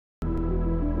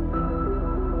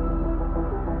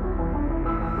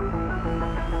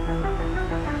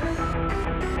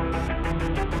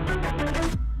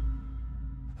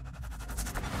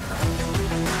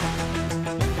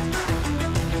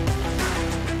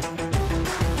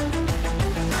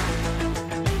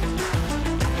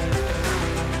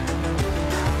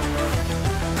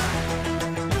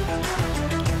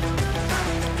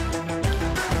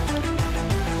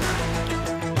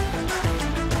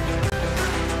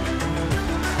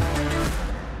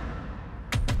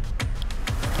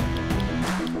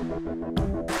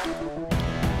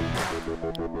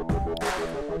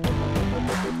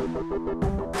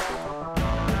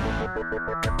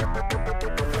Welcome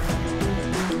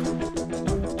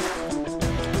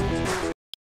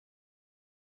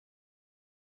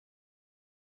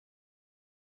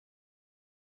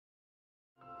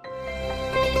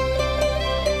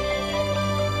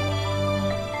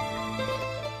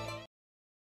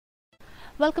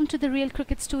to the Real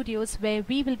Cricket Studios, where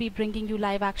we will be bringing you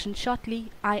live action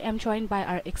shortly. I am joined by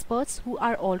our experts who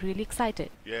are all really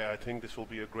excited. Yeah, I think this will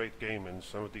be a great game, and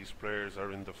some of these players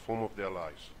are in the form of their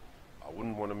lives. I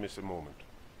wouldn't want to miss a moment.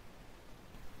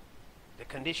 The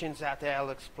conditions out there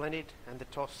look splendid, and the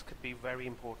toss could be very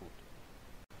important.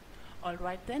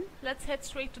 Alright then, let's head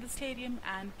straight to the stadium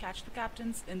and catch the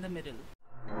captains in the middle.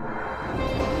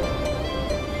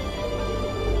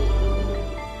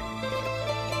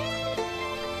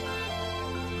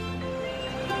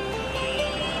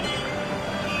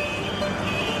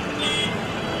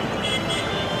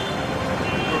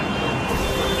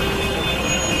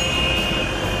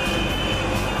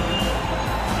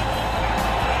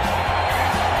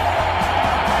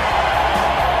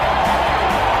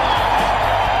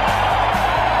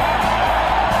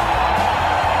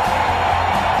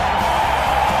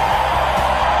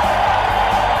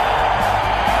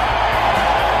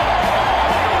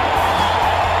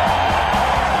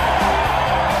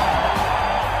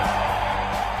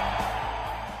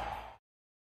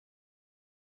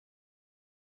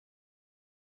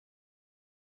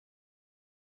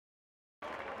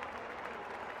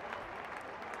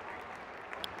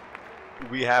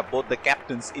 We have both the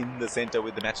captains in the center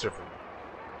with the match referee.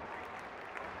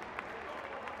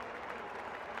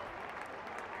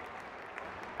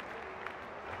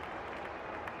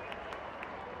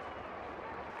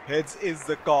 Heads is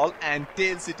the call and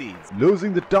tails it is.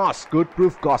 Losing the toss could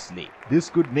prove costly. This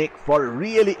could make for a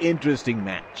really interesting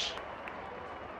match.